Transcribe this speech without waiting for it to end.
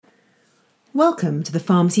Welcome to the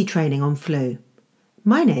Pharmacy Training on Flu.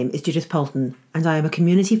 My name is Judith Poulton and I am a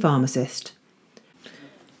community pharmacist.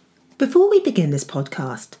 Before we begin this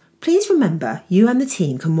podcast, please remember you and the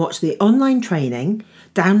team can watch the online training,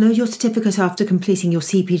 download your certificate after completing your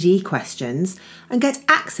CPD questions, and get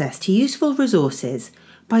access to useful resources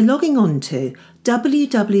by logging on to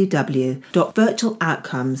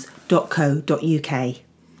www.virtualoutcomes.co.uk.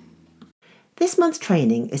 This month's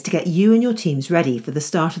training is to get you and your teams ready for the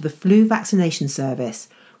start of the flu vaccination service,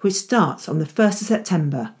 which starts on the 1st of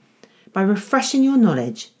September, by refreshing your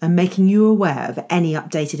knowledge and making you aware of any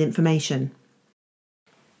updated information.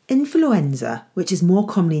 Influenza, which is more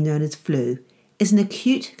commonly known as flu, is an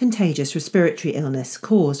acute contagious respiratory illness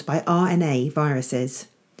caused by RNA viruses.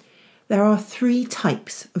 There are 3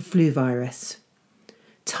 types of flu virus.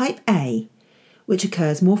 Type A, which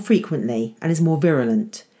occurs more frequently and is more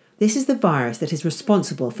virulent. This is the virus that is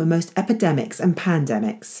responsible for most epidemics and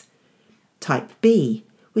pandemics. Type B,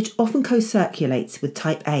 which often co-circulates with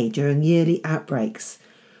Type A during yearly outbreaks.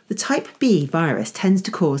 The Type B virus tends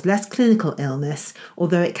to cause less clinical illness,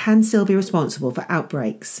 although it can still be responsible for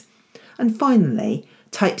outbreaks. And finally,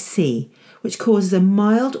 Type C, which causes a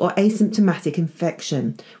mild or asymptomatic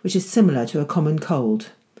infection, which is similar to a common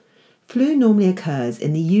cold. Flu normally occurs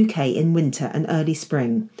in the UK in winter and early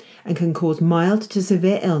spring and can cause mild to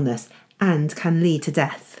severe illness and can lead to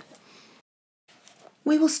death.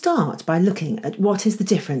 We will start by looking at what is the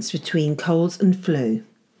difference between colds and flu.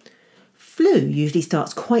 Flu usually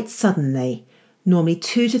starts quite suddenly, normally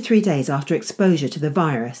 2 to 3 days after exposure to the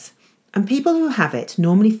virus, and people who have it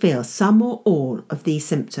normally feel some or all of these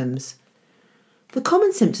symptoms. The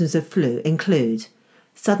common symptoms of flu include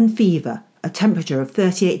sudden fever, a temperature of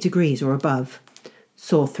 38 degrees or above,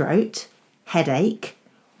 sore throat, headache,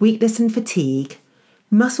 weakness and fatigue,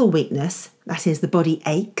 muscle weakness, that is, the body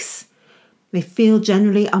aches. They feel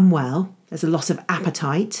generally unwell, there's a loss of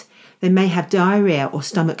appetite, they may have diarrhea or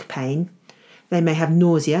stomach pain, they may have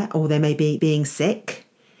nausea or they may be being sick,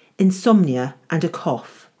 insomnia and a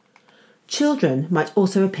cough. Children might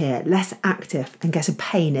also appear less active and get a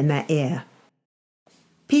pain in their ear.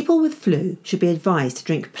 People with flu should be advised to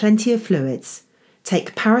drink plenty of fluids,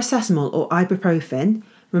 take paracetamol or ibuprofen,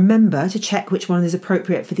 remember to check which one is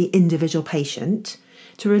appropriate for the individual patient,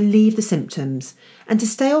 to relieve the symptoms, and to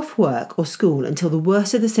stay off work or school until the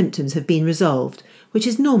worst of the symptoms have been resolved, which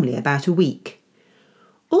is normally about a week.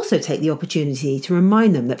 Also take the opportunity to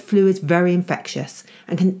remind them that flu is very infectious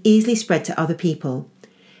and can easily spread to other people.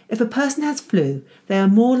 If a person has flu, they are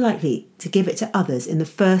more likely to give it to others in the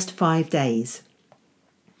first 5 days.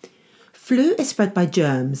 Flu is spread by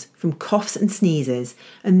germs from coughs and sneezes,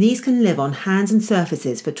 and these can live on hands and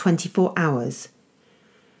surfaces for 24 hours.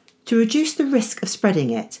 To reduce the risk of spreading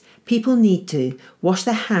it, people need to wash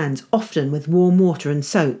their hands often with warm water and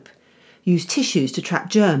soap, use tissues to trap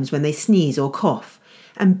germs when they sneeze or cough,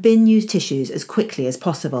 and bin used tissues as quickly as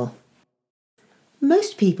possible.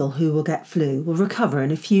 Most people who will get flu will recover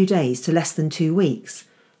in a few days to less than 2 weeks.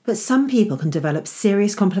 But some people can develop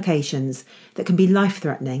serious complications that can be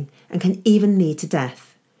life-threatening and can even lead to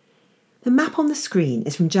death. The map on the screen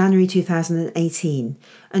is from January 2018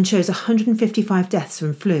 and shows 155 deaths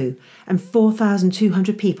from flu and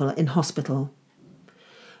 4,200 people in hospital.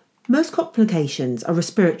 Most complications are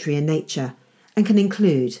respiratory in nature and can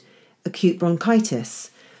include acute bronchitis,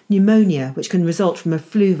 pneumonia, which can result from a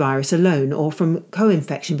flu virus alone or from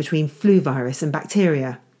co-infection between flu virus and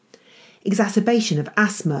bacteria, exacerbation of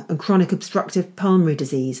asthma and chronic obstructive pulmonary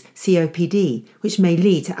disease, COPD, which may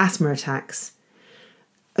lead to asthma attacks.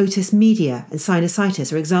 Otitis media and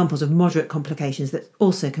sinusitis are examples of moderate complications that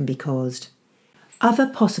also can be caused. Other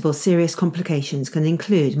possible serious complications can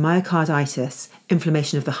include myocarditis,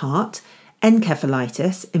 inflammation of the heart,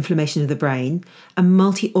 encephalitis, inflammation of the brain, and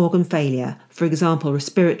multi-organ failure, for example,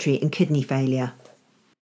 respiratory and kidney failure.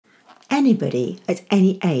 Anybody at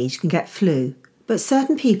any age can get flu, but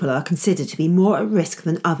certain people are considered to be more at risk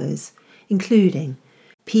than others, including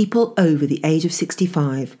people over the age of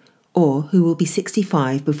 65 or who will be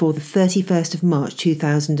 65 before the 31st of March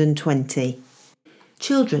 2020,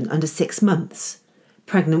 children under 6 months,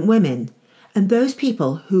 pregnant women, and those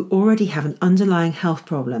people who already have an underlying health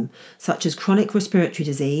problem such as chronic respiratory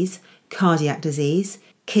disease, cardiac disease,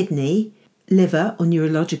 kidney, liver or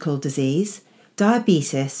neurological disease,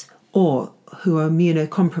 diabetes, or who are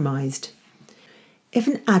immunocompromised. If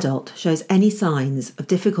an adult shows any signs of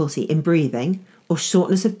difficulty in breathing or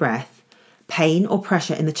shortness of breath, pain or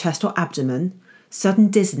pressure in the chest or abdomen, sudden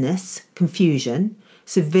dizziness, confusion,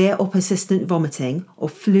 severe or persistent vomiting or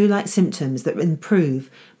flu-like symptoms that improve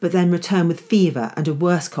but then return with fever and a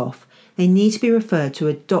worse cough, they need to be referred to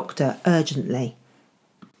a doctor urgently.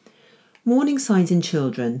 Warning signs in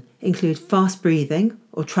children include fast breathing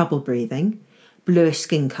or trouble breathing, bluish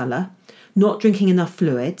skin colour, not drinking enough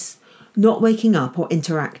fluids, not waking up or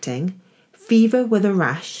interacting, fever with a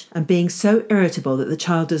rash and being so irritable that the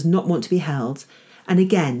child does not want to be held, and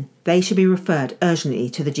again, they should be referred urgently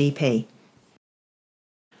to the GP.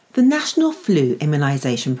 The National Flu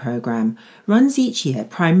Immunisation Programme runs each year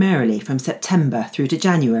primarily from September through to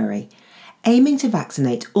January, aiming to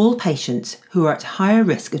vaccinate all patients who are at higher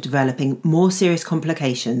risk of developing more serious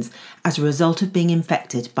complications as a result of being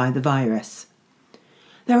infected by the virus.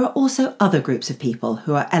 There are also other groups of people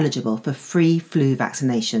who are eligible for free flu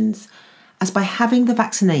vaccinations, as by having the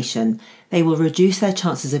vaccination, they will reduce their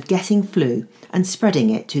chances of getting flu and spreading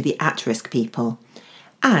it to the at-risk people.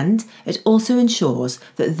 And it also ensures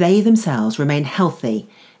that they themselves remain healthy,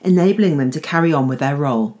 enabling them to carry on with their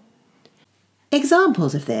role.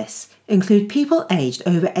 Examples of this include people aged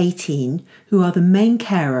over 18 who are the main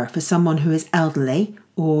carer for someone who is elderly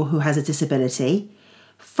or who has a disability,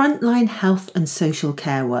 frontline health and social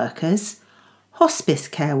care workers, hospice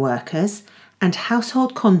care workers, and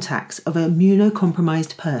household contacts of an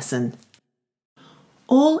immunocompromised person.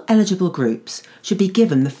 All eligible groups should be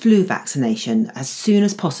given the flu vaccination as soon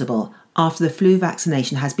as possible after the flu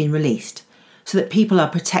vaccination has been released, so that people are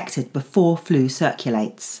protected before flu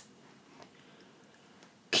circulates.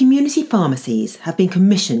 Community pharmacies have been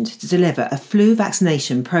commissioned to deliver a flu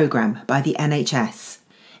vaccination programme by the NHS.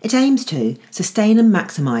 It aims to sustain and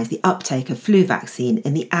maximise the uptake of flu vaccine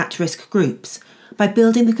in the at-risk groups by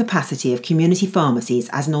building the capacity of community pharmacies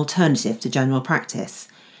as an alternative to general practice,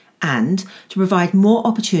 and to provide more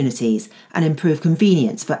opportunities and improve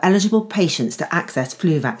convenience for eligible patients to access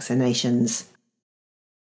flu vaccinations.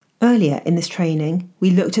 Earlier in this training,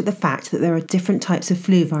 we looked at the fact that there are different types of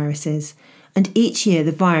flu viruses, and each year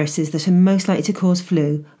the viruses that are most likely to cause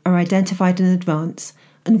flu are identified in advance,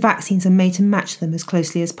 and vaccines are made to match them as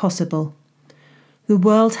closely as possible. The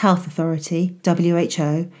World Health Authority,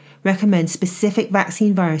 WHO, recommends specific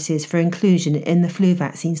vaccine viruses for inclusion in the flu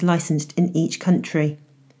vaccines licensed in each country.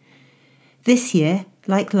 This year,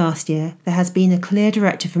 like last year, there has been a clear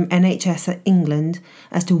directive from NHS England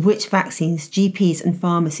as to which vaccines GPs and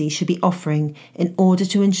pharmacies should be offering in order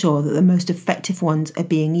to ensure that the most effective ones are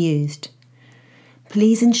being used.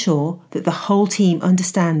 Please ensure that the whole team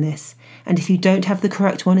understand this, and if you don't have the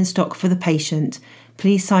correct one in stock for the patient,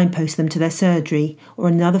 please signpost them to their surgery or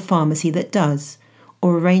another pharmacy that does,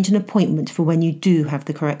 or arrange an appointment for when you do have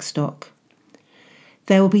the correct stock.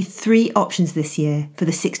 There will be 3 options this year for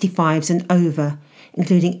the 65s and over,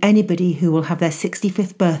 including anybody who will have their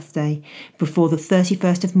 65th birthday before the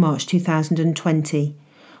 31st of March 2020,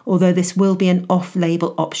 although this will be an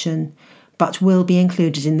off-label option, but will be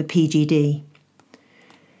included in the PGD.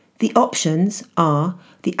 The options are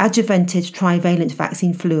the adjuvanted trivalent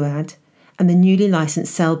vaccine Fluad and the newly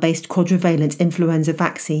licensed cell-based quadrivalent influenza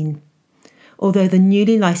vaccine. Although the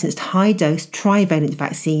newly licensed high-dose trivalent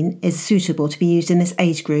vaccine is suitable to be used in this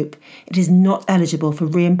age group, it is not eligible for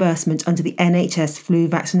reimbursement under the NHS Flu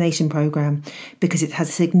Vaccination Programme because it has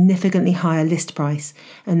a significantly higher list price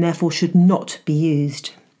and therefore should not be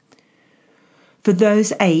used. For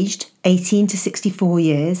those aged 18 to 64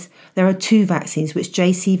 years, there are 2 vaccines which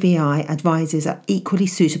JCVI advises are equally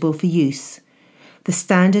suitable for use: the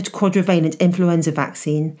standard quadrivalent influenza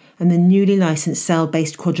vaccine and the newly licensed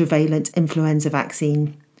cell-based quadrivalent influenza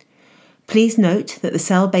vaccine. Please note that the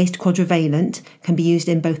cell-based quadrivalent can be used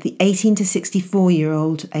in both the 18 to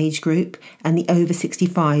 64-year-old age group and the over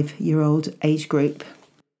 65-year-old age group.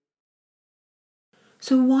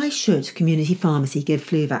 So why should community pharmacy give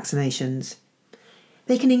flu vaccinations?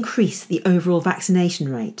 They can increase the overall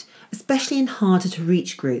vaccination rate, especially in harder to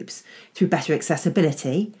reach groups, through better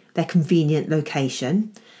accessibility, their convenient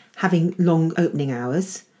location, having long opening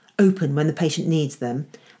hours, open when the patient needs them,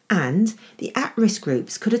 and the at-risk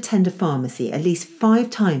groups could attend a pharmacy at least 5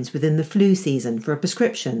 times within the flu season for a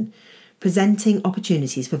prescription, presenting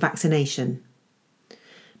opportunities for vaccination.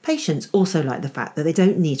 Patients also like the fact that they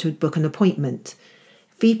don't need to book an appointment.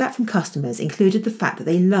 Feedback from customers included the fact that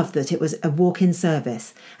they loved that it was a walk-in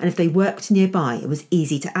service, and if they worked nearby, it was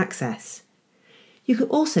easy to access. You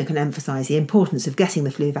also can emphasise the importance of getting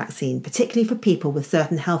the flu vaccine, particularly for people with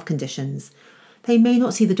certain health conditions. They may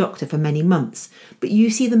not see the doctor for many months, but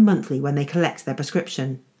you see them monthly when they collect their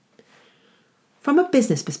prescription. From a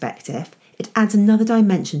business perspective, it adds another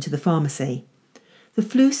dimension to the pharmacy. The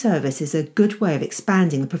flu service is a good way of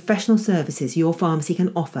expanding the professional services your pharmacy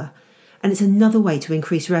can offer, and it's another way to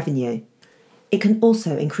increase revenue. It can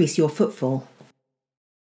also increase your footfall.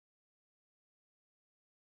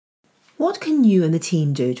 What can you and the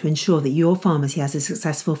team do to ensure that your pharmacy has a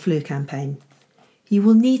successful flu campaign? You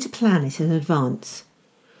will need to plan it in advance.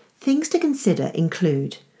 Things to consider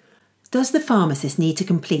include: does the pharmacist need to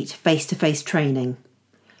complete face-to-face training?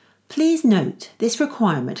 Please note this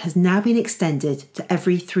requirement has now been extended to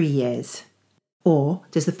every 3 years. Or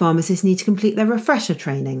does the pharmacist need to complete their refresher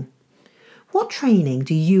training? What training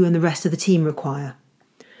do you and the rest of the team require?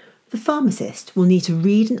 The pharmacist will need to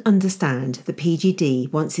read and understand the PGD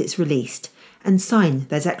once it's released and sign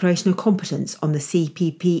their declaration of competence on the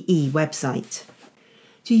CPPE website.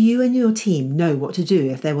 Do you and your team know what to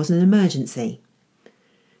do if there was an emergency?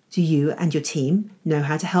 Do you and your team know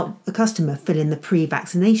how to help a customer fill in the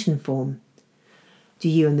pre-vaccination form? Do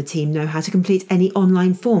you and the team know how to complete any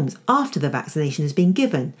online forms after the vaccination has been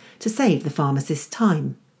given to save the pharmacist's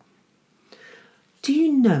time? Do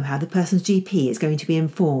you know how the person's GP is going to be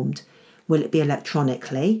informed? Will it be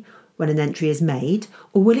electronically when an entry is made,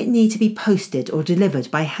 or will it need to be posted or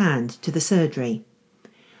delivered by hand to the surgery?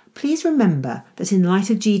 Please remember that in light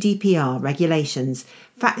of GDPR regulations,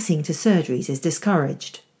 faxing to surgeries is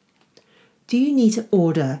discouraged. Do you need to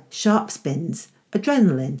order sharp spins,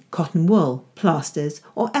 adrenaline, cotton wool, plasters,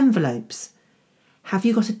 or envelopes? Have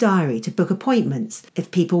you got a diary to book appointments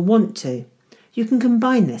if people want to? You can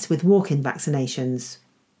combine this with walk-in vaccinations.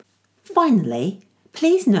 Finally,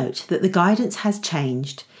 please note that the guidance has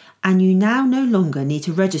changed and you now no longer need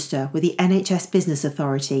to register with the NHS Business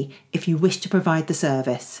Authority if you wish to provide the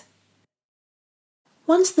service.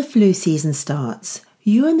 Once the flu season starts,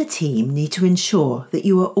 you and the team need to ensure that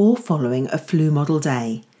you are all following a flu model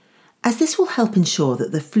day, as this will help ensure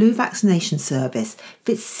that the flu vaccination service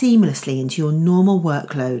fits seamlessly into your normal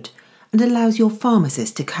workload and allows your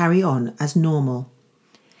pharmacist to carry on as normal.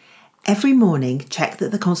 Every morning, check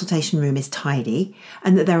that the consultation room is tidy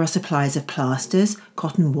and that there are supplies of plasters,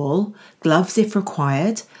 cotton wool, gloves if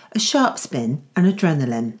required, a sharp spin and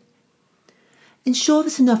adrenaline. Ensure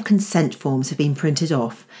that enough consent forms have been printed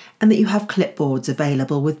off and that you have clipboards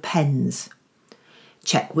available with pens.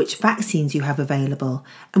 Check which vaccines you have available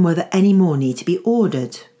and whether any more need to be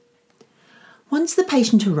ordered. Once the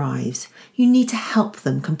patient arrives, you need to help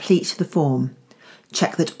them complete the form.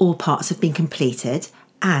 Check that all parts have been completed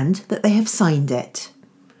and that they have signed it.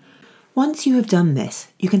 Once you have done this,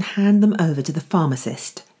 you can hand them over to the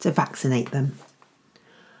pharmacist to vaccinate them.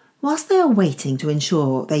 Whilst they are waiting to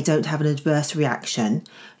ensure they don't have an adverse reaction,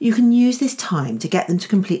 you can use this time to get them to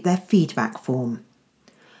complete their feedback form.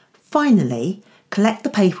 Finally, collect the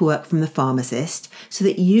paperwork from the pharmacist so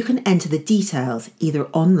that you can enter the details either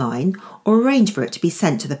online or arrange for it to be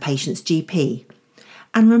sent to the patient's GP.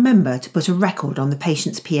 And remember to put a record on the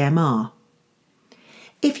patient's PMR.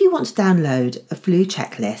 If you want to download a flu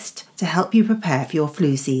checklist to help you prepare for your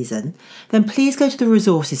flu season, then please go to the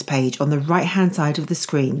resources page on the right-hand side of the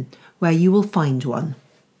screen, where you will find one.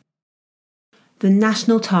 The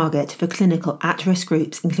national target for clinical at-risk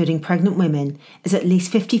groups, including pregnant women, is at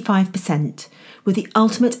least 55%, with the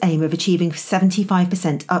ultimate aim of achieving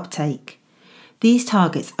 75% uptake. These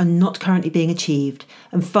targets are not currently being achieved,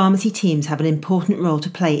 and pharmacy teams have an important role to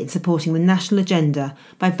play in supporting the national agenda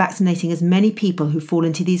by vaccinating as many people who fall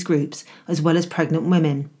into these groups, as well as pregnant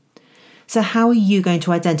women. So how are you going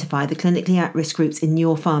to identify the clinically at-risk groups in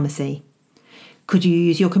your pharmacy? Could you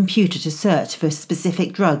use your computer to search for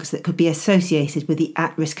specific drugs that could be associated with the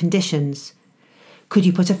at-risk conditions? Could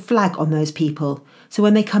you put a flag on those people so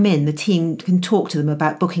when they come in, the team can talk to them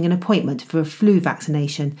about booking an appointment for a flu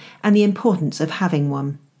vaccination and the importance of having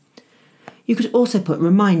one? You could also put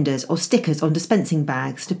reminders or stickers on dispensing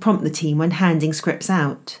bags to prompt the team when handing scripts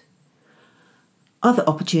out. Other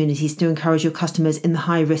opportunities to encourage your customers in the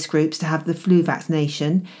high-risk groups to have the flu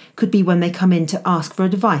vaccination could be when they come in to ask for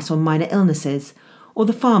advice on minor illnesses, or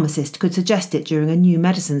the pharmacist could suggest it during a new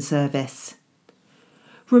medicine service.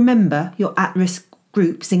 Remember, your at-risk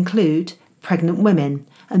groups include pregnant women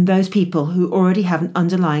and those people who already have an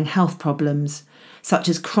underlying health problems, such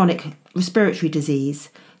as chronic respiratory disease,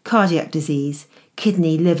 cardiac disease,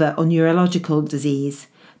 kidney, liver or neurological disease,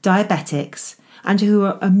 diabetics, and who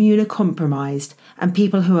are immunocompromised, and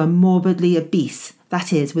people who are morbidly obese,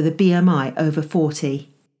 that is, with a BMI over 40.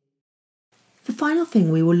 The final thing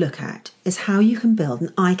we will look at is how you can build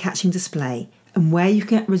an eye-catching display and where you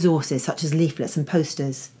can get resources such as leaflets and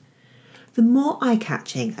posters. The more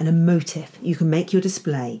eye-catching and emotive you can make your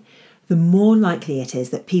display, the more likely it is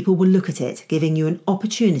that people will look at it, giving you an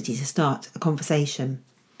opportunity to start a conversation.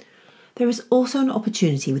 There is also an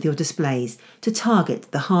opportunity with your displays to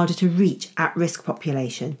target the harder to reach at-risk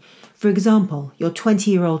population. For example, your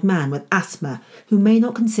 20-year-old man with asthma who may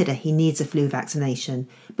not consider he needs a flu vaccination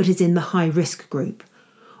but is in the high-risk group,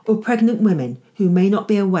 or pregnant women who may not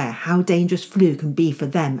be aware how dangerous flu can be for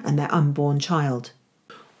them and their unborn child.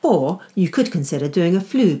 Or you could consider doing a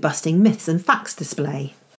flu busting myths and facts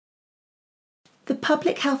display. The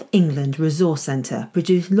Public Health England Resource Centre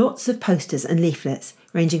produced lots of posters and leaflets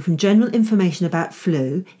ranging from general information about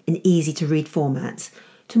flu in easy-to-read formats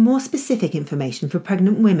to more specific information for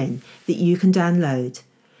pregnant women that you can download.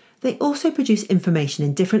 They also produce information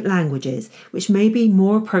in different languages which may be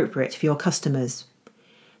more appropriate for your customers.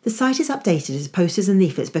 The site is updated as posters and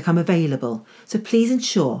leaflets become available, so please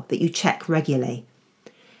ensure that you check regularly.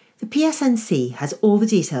 The PSNC has all the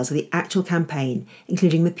details of the actual campaign,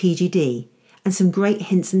 including the PGD, and some great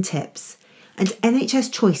hints and tips, and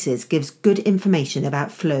NHS Choices gives good information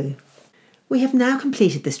about flu. We have now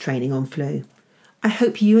completed this training on flu. I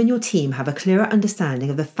hope you and your team have a clearer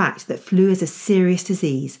understanding of the fact that flu is a serious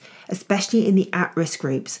disease, especially in the at-risk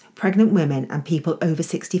groups, pregnant women and people over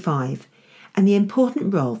 65, and the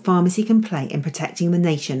important role pharmacy can play in protecting the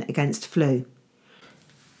nation against flu.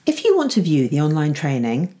 If you want to view the online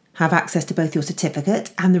training, have access to both your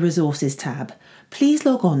certificate and the resources tab, please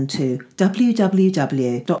log on to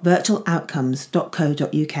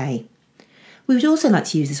www.virtualoutcomes.co.uk. We would also like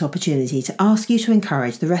to use this opportunity to ask you to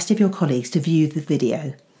encourage the rest of your colleagues to view the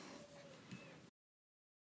video.